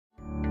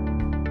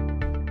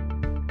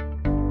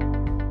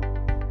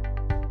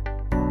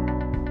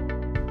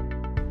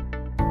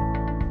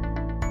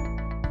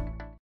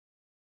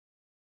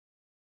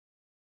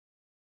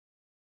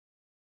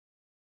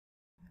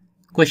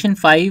Question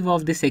 5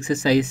 of this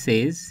exercise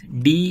says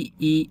D,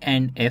 E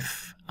and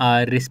F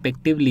are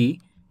respectively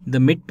the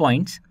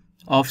midpoints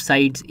of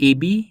sides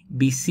AB,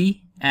 BC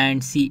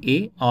and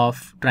CA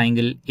of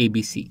triangle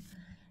ABC.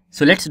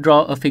 So let's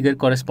draw a figure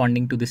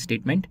corresponding to this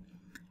statement.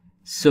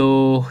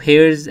 So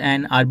here's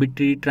an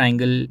arbitrary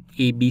triangle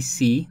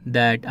ABC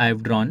that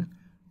I've drawn,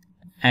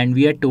 and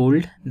we are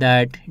told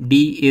that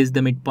D is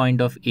the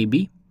midpoint of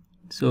AB.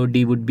 So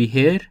D would be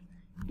here.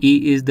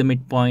 E is the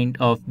midpoint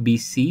of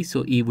BC,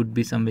 so E would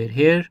be somewhere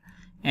here,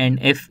 and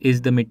F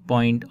is the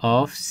midpoint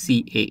of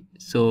CA,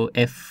 so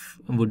F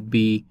would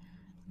be,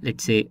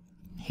 let's say,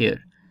 here.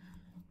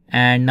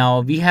 And now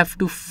we have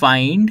to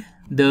find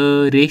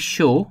the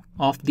ratio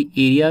of the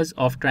areas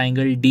of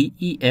triangle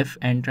DEF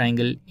and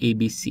triangle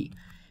ABC.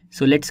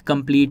 So let's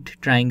complete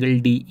triangle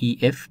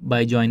DEF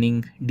by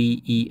joining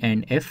DE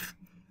and F.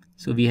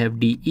 So we have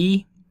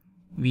DE,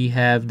 we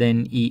have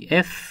then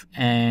EF,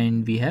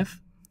 and we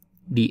have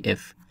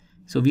DF.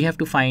 So we have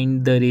to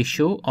find the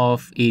ratio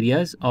of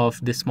areas of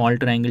the small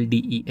triangle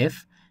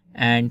DEF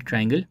and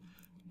triangle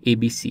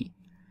ABC.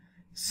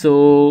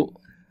 So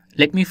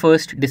let me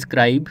first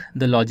describe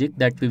the logic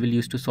that we will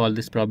use to solve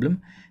this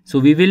problem. So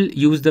we will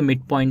use the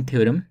midpoint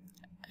theorem,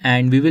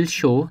 and we will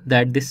show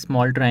that this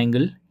small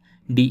triangle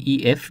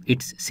DEF,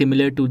 it's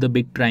similar to the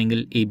big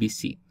triangle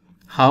ABC.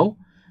 How?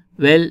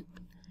 Well,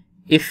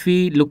 if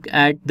we look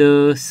at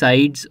the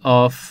sides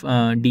of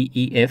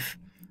DEF,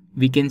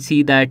 we can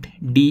see that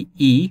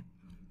DE,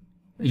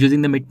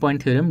 using the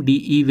midpoint theorem,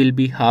 DE will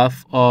be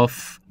half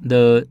of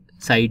the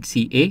side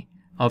CA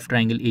of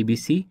triangle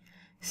ABC.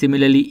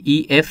 Similarly,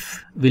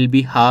 EF will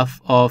be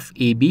half of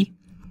AB,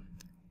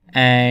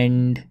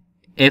 and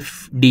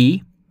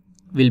FD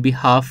will be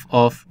half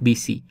of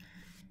BC.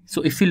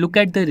 So if you look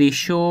at the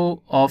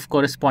ratio of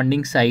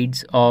corresponding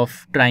sides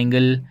of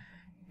triangle,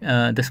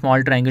 the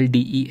small triangle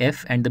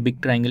DEF and the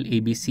big triangle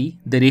ABC,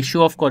 the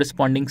ratio of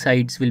corresponding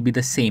sides will be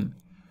the same.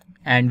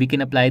 And we can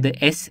apply the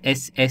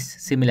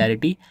SSS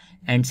similarity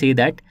and say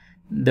that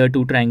the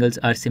two triangles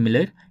are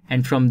similar,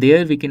 and from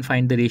there we can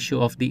find the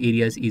ratio of the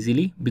areas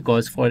easily,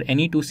 because for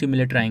any two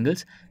similar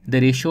triangles the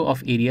ratio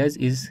of areas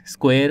is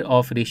square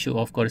of ratio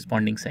of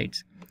corresponding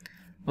sides.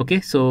 Okay,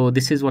 so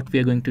this is what we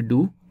are going to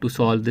do to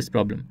solve this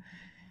problem.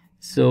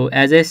 So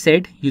as I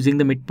said, using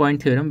the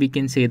midpoint theorem, we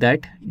can say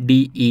that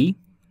DE,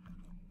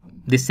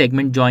 this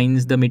segment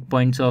joins the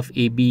midpoints of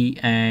AB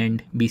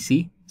and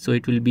BC, so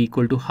it will be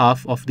equal to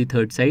half of the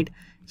third side.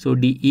 So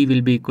DE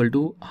will be equal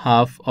to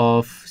half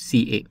of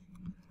CA,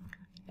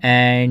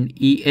 and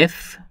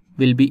EF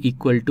will be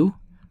equal to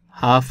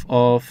half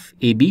of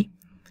AB.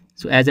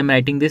 So as I'm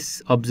writing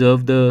this,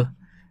 observe the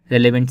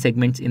relevant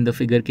segments in the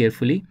figure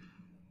carefully.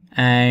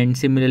 And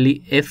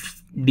similarly,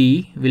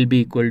 FD will be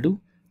equal to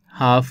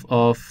half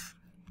of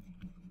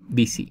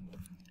BC.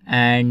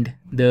 And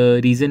the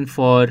reason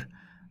for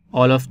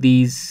all of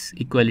these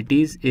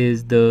equalities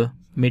is the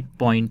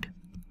midpoint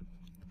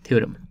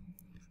theorem.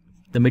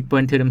 The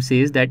midpoint theorem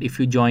says that if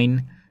you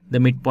join the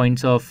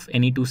midpoints of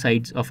any two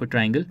sides of a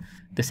triangle,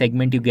 the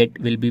segment you get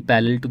will be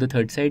parallel to the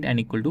third side and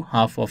equal to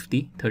half of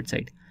the third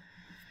side.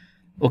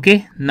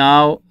 Okay,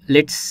 now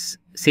let's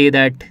say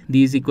that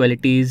these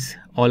equalities,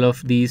 all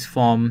of these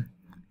form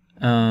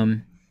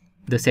the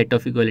set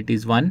of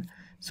equalities 1.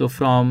 So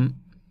from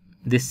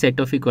this set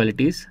of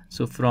equalities,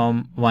 so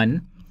from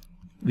 1,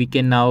 we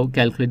can now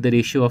calculate the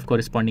ratio of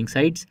corresponding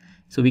sides.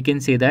 So we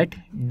can say that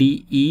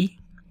DE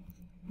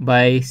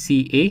by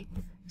CA,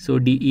 so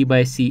DE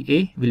by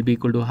CA will be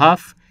equal to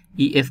half,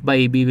 EF by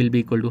AB will be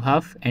equal to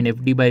half, and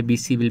FD by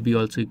BC will be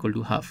also equal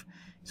to half.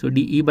 So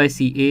DE by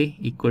CA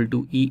equal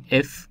to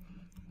EF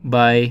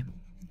by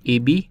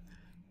AB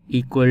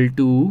equal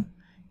to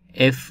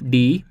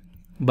FD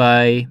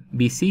by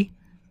BC.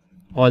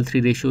 All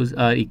three ratios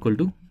are equal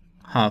to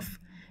half,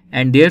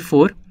 and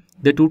therefore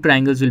the two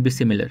triangles will be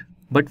similar.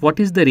 But what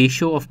is the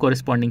ratio of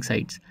corresponding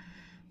sides?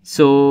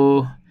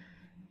 So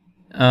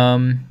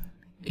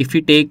if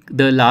we take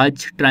the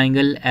large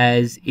triangle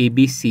as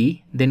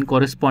ABC, then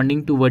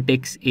corresponding to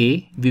vertex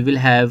A, we will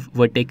have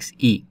vertex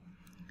E.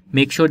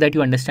 Make sure that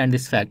you understand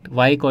this fact.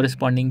 Why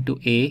corresponding to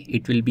A,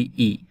 it will be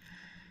E.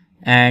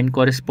 And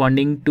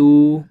corresponding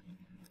to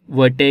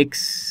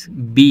vertex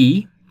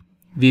B,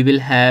 we will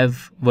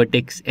have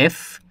vertex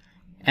F.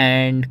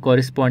 And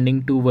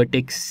corresponding to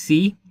vertex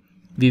C,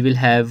 we will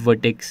have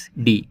vertex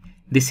D.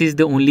 This is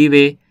the only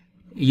way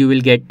you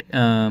will get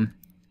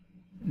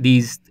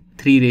these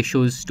three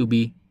ratios to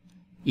be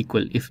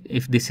equal,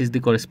 if this is the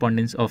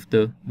correspondence of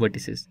the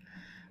vertices.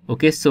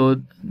 Okay,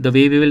 so the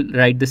way we will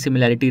write the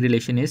similarity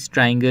relation is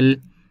triangle,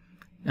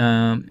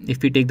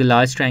 if we take the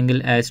large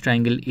triangle as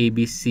triangle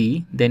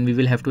ABC, then we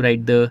will have to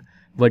write the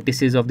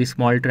vertices of the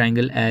small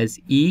triangle as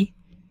EFD.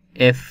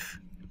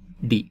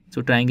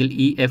 So triangle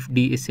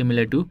EFD is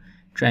similar to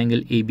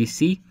triangle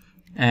ABC,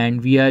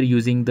 and we are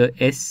using the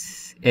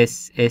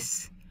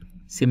SSS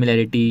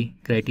similarity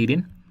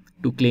criterion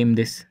to claim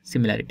this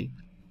similarity.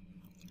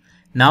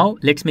 Now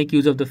let's make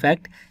use of the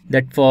fact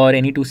that for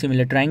any two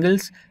similar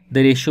triangles,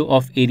 the ratio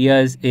of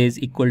areas is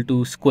equal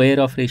to square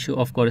of ratio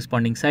of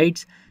corresponding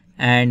sides.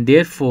 and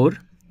therefore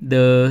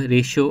the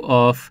ratio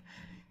of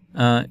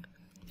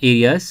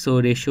areas, so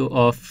ratio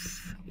of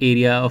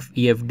area of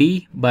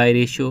EFD by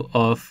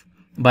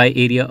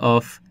area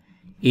of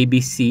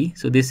ABC,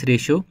 so this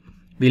ratio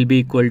will be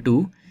equal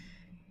to,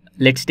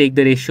 let's take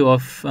the ratio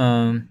of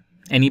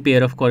any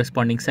pair of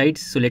corresponding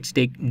sides. So let's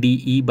take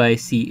DE by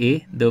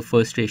CA, the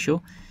first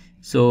ratio.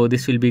 So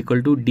this will be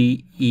equal to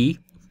DE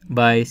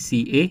by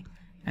CA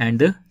and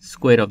the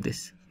square of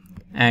this,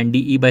 and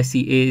DE by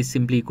CA is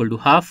simply equal to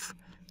half,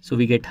 so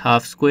we get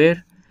half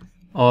square,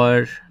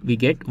 or we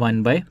get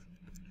 1 by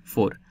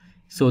 4.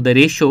 So the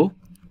ratio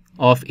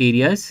of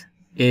areas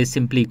is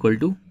simply equal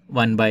to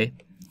 1 by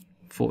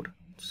 4.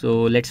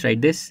 So let's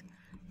write this.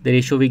 The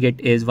ratio we get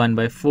is 1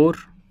 by 4,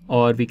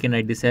 or we can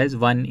write this as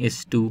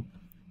 1:4.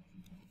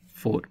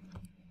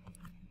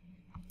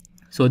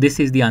 So this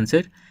is the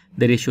answer.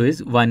 The ratio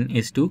is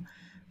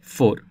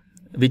 1:4,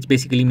 which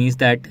basically means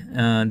that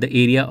the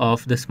area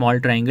of the small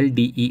triangle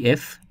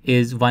DEF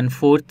is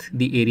 1/4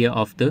 the area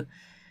of the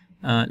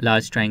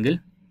large triangle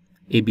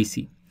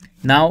ABC.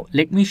 Now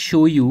let me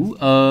show you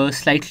a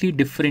slightly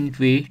different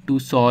way to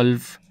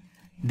solve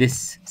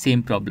this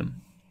same problem.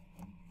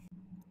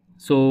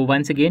 So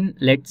once again,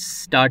 let's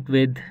start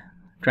with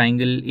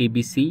triangle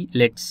ABC.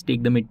 Let's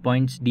take the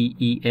midpoints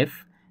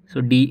DEF. So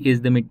D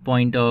is the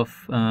midpoint of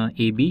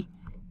AB,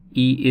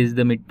 E is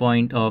the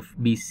midpoint of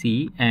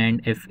BC,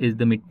 and F is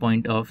the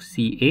midpoint of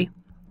CA.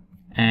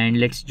 And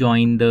let's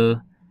join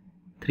the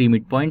three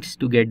midpoints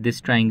to get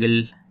this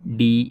triangle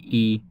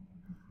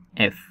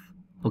DEF.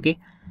 Okay,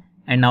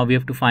 and now we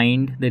have to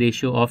find the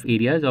ratio of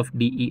areas of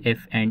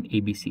DEF and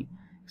ABC.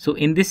 So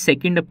in this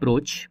second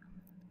approach,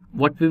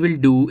 what we will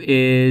do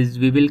is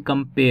we will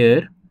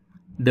compare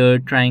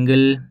the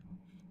triangle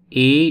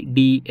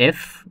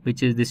ADF,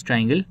 which is this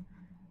triangle,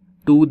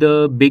 to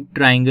the big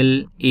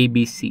triangle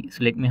ABC.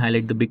 So let me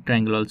highlight the big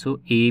triangle also,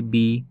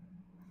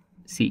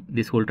 ABC,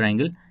 this whole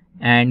triangle,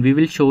 and we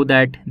will show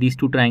that these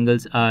two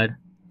triangles are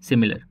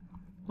similar.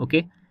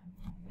 Okay,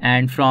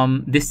 and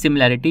from this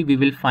similarity we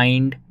will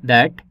find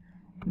that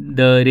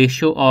the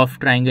ratio of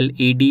triangle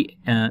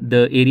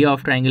the area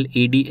of triangle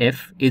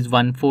ADF is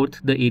 1/4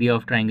 the area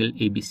of triangle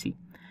ABC.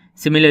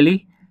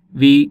 Similarly,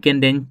 we can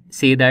then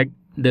say that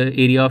the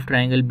area of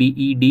triangle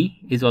BED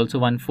is also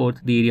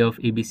 1/4 the area of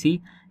ABC,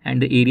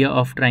 and the area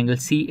of triangle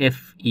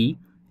CFE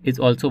is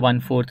also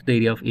 1/4 the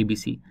area of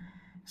ABC.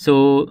 So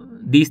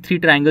these three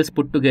triangles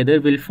put together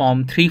will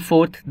form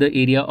 3/4 the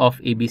area of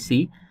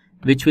ABC,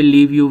 which will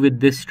leave you with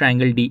this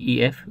triangle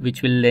DEF,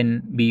 which will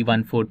then be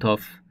 1/4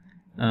 of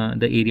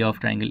the area of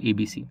triangle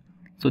ABC.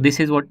 So this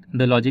is what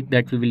the logic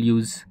that we will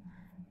use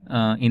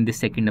in this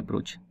second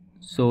approach.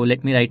 So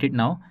let me write it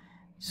now.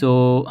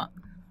 So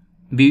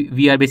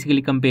we are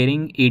basically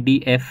comparing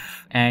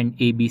ADF and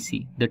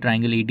ABC, the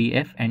triangle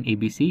ADF and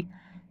ABC,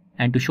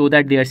 and to show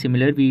that they are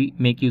similar, we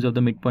make use of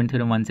the midpoint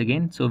theorem once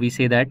again. So we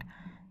say that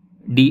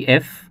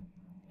DF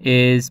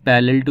is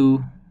parallel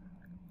to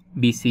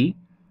BC,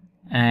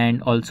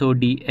 and also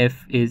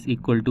DF is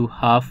equal to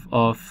half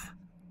of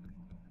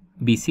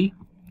BC,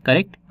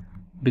 correct?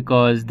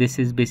 Because this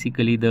is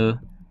basically the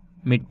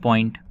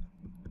midpoint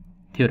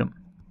theorem.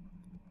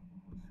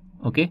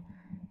 Okay,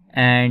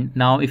 and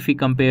now if we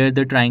compare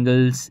the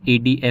triangles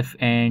ADF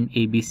and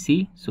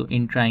ABC, so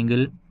in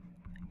triangle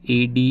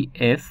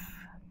ADF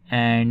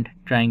and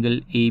triangle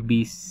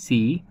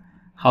ABC,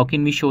 how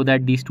can we show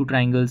that these two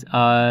triangles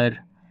are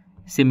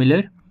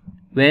similar?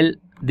 Well,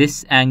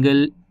 this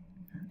angle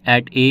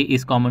at A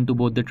is common to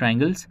both the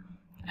triangles,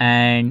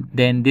 and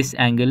then this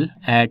angle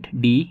at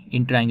D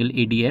in triangle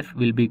ADF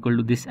will be equal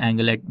to this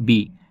angle at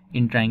B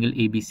in triangle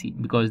ABC,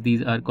 because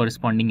these are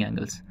corresponding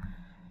angles,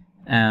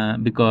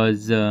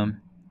 because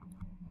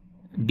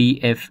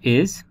DF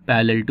is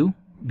parallel to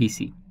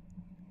BC.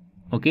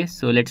 Okay,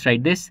 so let's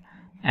write this.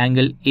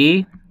 Angle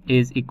A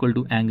is equal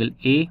to angle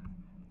A,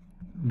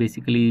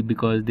 basically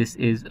because this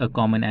is a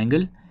common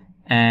angle,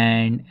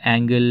 and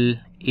angle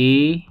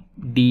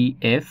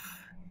ADF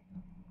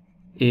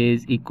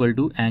is equal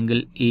to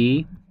angle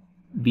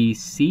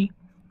ABC,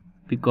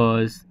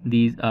 because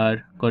these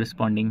are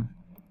corresponding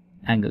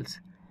angles,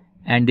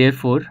 and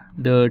therefore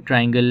the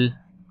triangle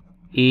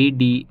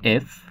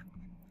ADF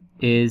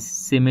is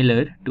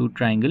similar to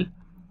triangle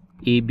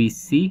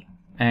ABC,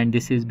 and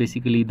this is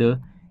basically the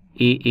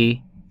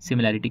AA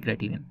similarity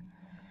criterion.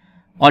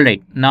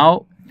 Alright,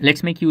 now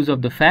let's make use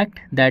of the fact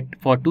that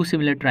for two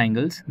similar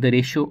triangles, the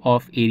ratio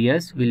of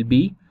areas will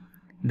be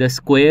the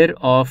square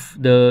of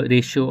the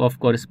ratio of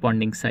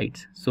corresponding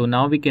sides. So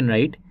now we can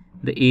write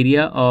the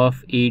area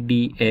of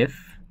ADF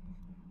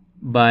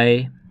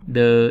by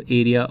the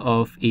area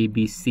of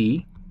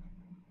ABC.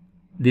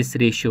 This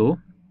ratio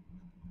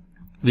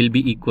will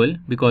be equal,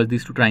 because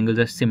these two triangles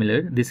are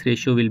similar, this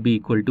ratio will be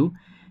equal to,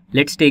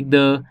 let's take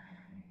the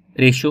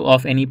ratio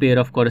of any pair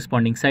of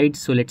corresponding sides.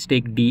 So let's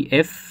take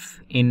DF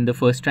in the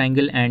first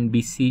triangle and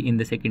BC in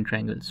the second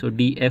triangle. So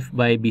DF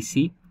by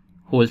BC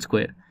whole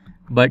square.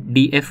 But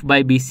DF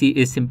by BC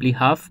is simply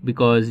half,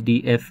 because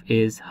DF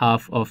is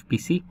half of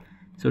BC.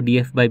 So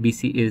DF by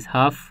BC is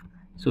half,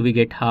 so we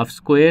get half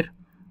square,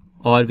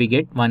 or we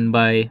get 1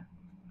 by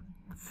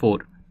 4,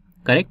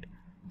 correct?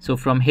 So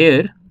from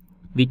here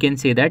we can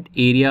say that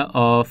area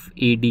of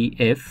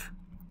ADF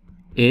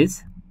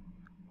is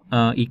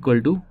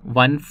equal to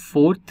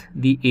 1/4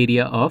 the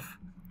area of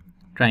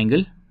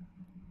triangle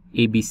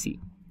ABC.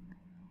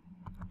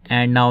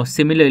 And now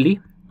similarly,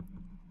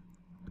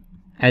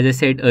 as I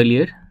said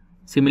earlier,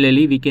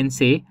 similarly we can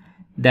say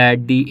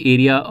that the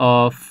area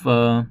of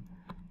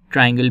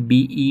triangle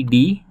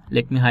BED,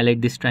 let me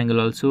highlight this triangle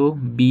also,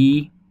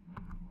 BED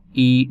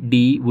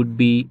would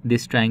be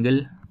this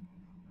triangle,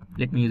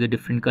 let me use a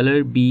different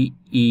color,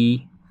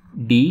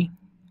 BED,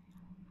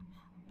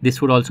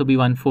 this would also be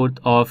 1/4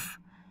 of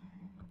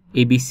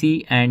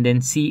ABC, and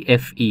then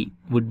CFE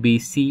would be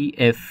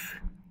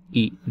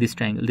CFE, this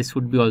triangle, this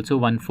would be also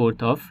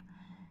 1/4 of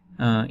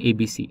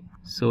ABC.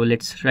 So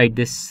let's write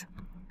this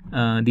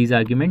these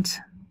arguments.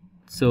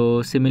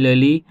 So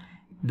similarly,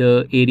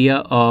 the area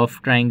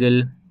of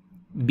triangle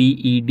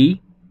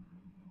BED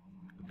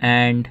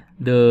and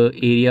the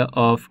area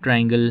of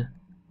triangle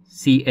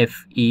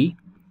CFE,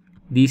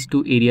 these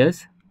two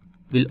areas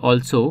will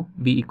also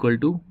be equal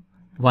to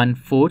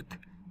 1/4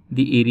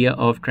 the area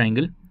of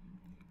triangle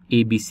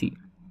ABC.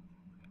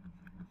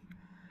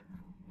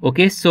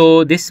 Okay,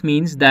 so this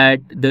means that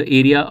the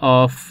area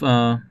of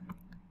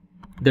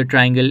the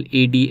triangle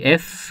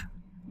ADF,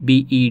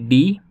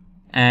 BED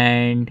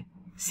and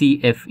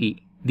CFE,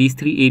 these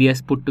three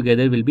areas put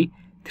together will be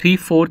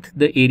 3/4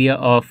 the area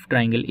of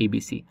triangle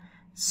ABC.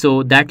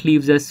 So that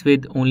leaves us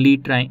with only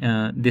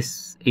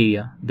this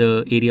area,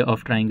 the area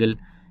of triangle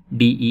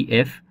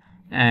DEF,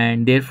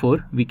 and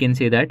therefore we can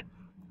say that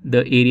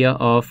the area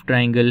of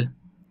triangle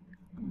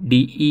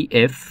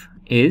DEF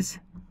is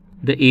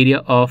the area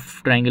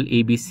of triangle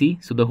ABC,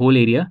 so the whole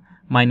area,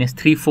 minus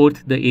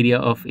 3/4 the area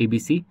of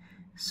ABC.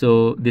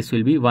 So this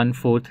will be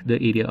 1/4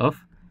 the area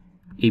of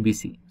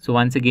ABC. So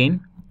once again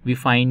we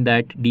find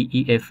that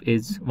DEF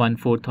is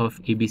 1/4 of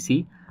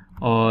ABC,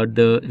 or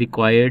the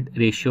required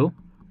ratio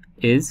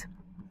is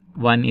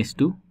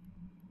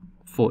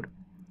 1:4,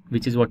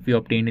 which is what we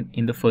obtained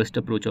in the first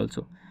approach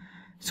also.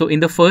 So in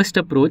the first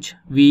approach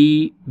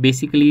we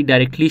basically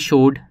directly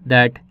showed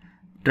that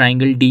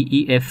triangle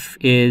DEF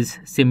is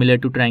similar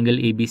to triangle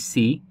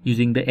ABC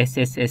using the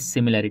SSS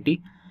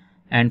similarity,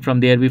 and from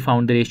there we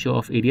found the ratio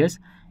of areas.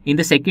 In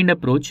the second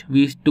approach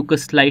we took a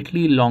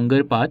slightly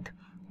longer path.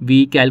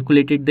 We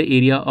calculated the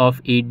area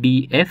of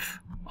ADF,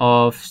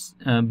 of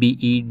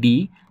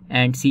BED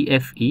and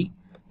CFE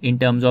in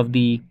terms of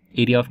the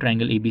area of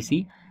triangle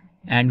ABC,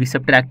 and we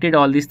subtracted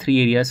all these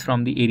three areas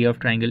from the area of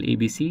triangle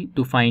ABC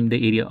to find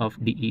the area of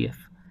DEF.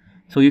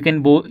 So you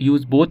can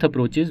use both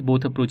approaches.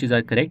 Both approaches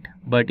are correct,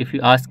 but if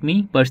you ask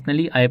me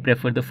personally, I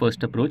prefer the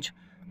first approach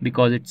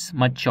because it's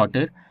much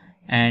shorter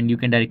and you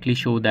can directly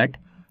show that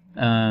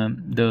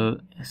the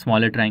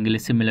smaller triangle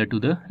is similar to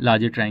the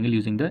larger triangle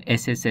using the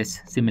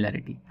SSS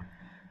similarity.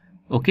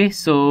 Okay,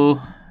 so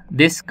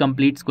this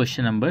completes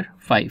question number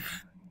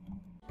 5.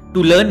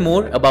 To learn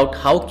more about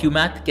how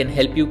QMath can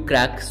help you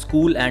crack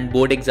school and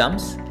board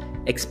exams,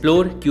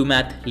 explore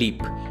QMath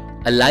Leap,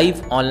 a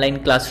live online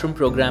classroom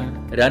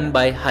program run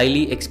by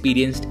highly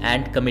experienced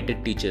and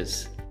committed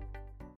teachers.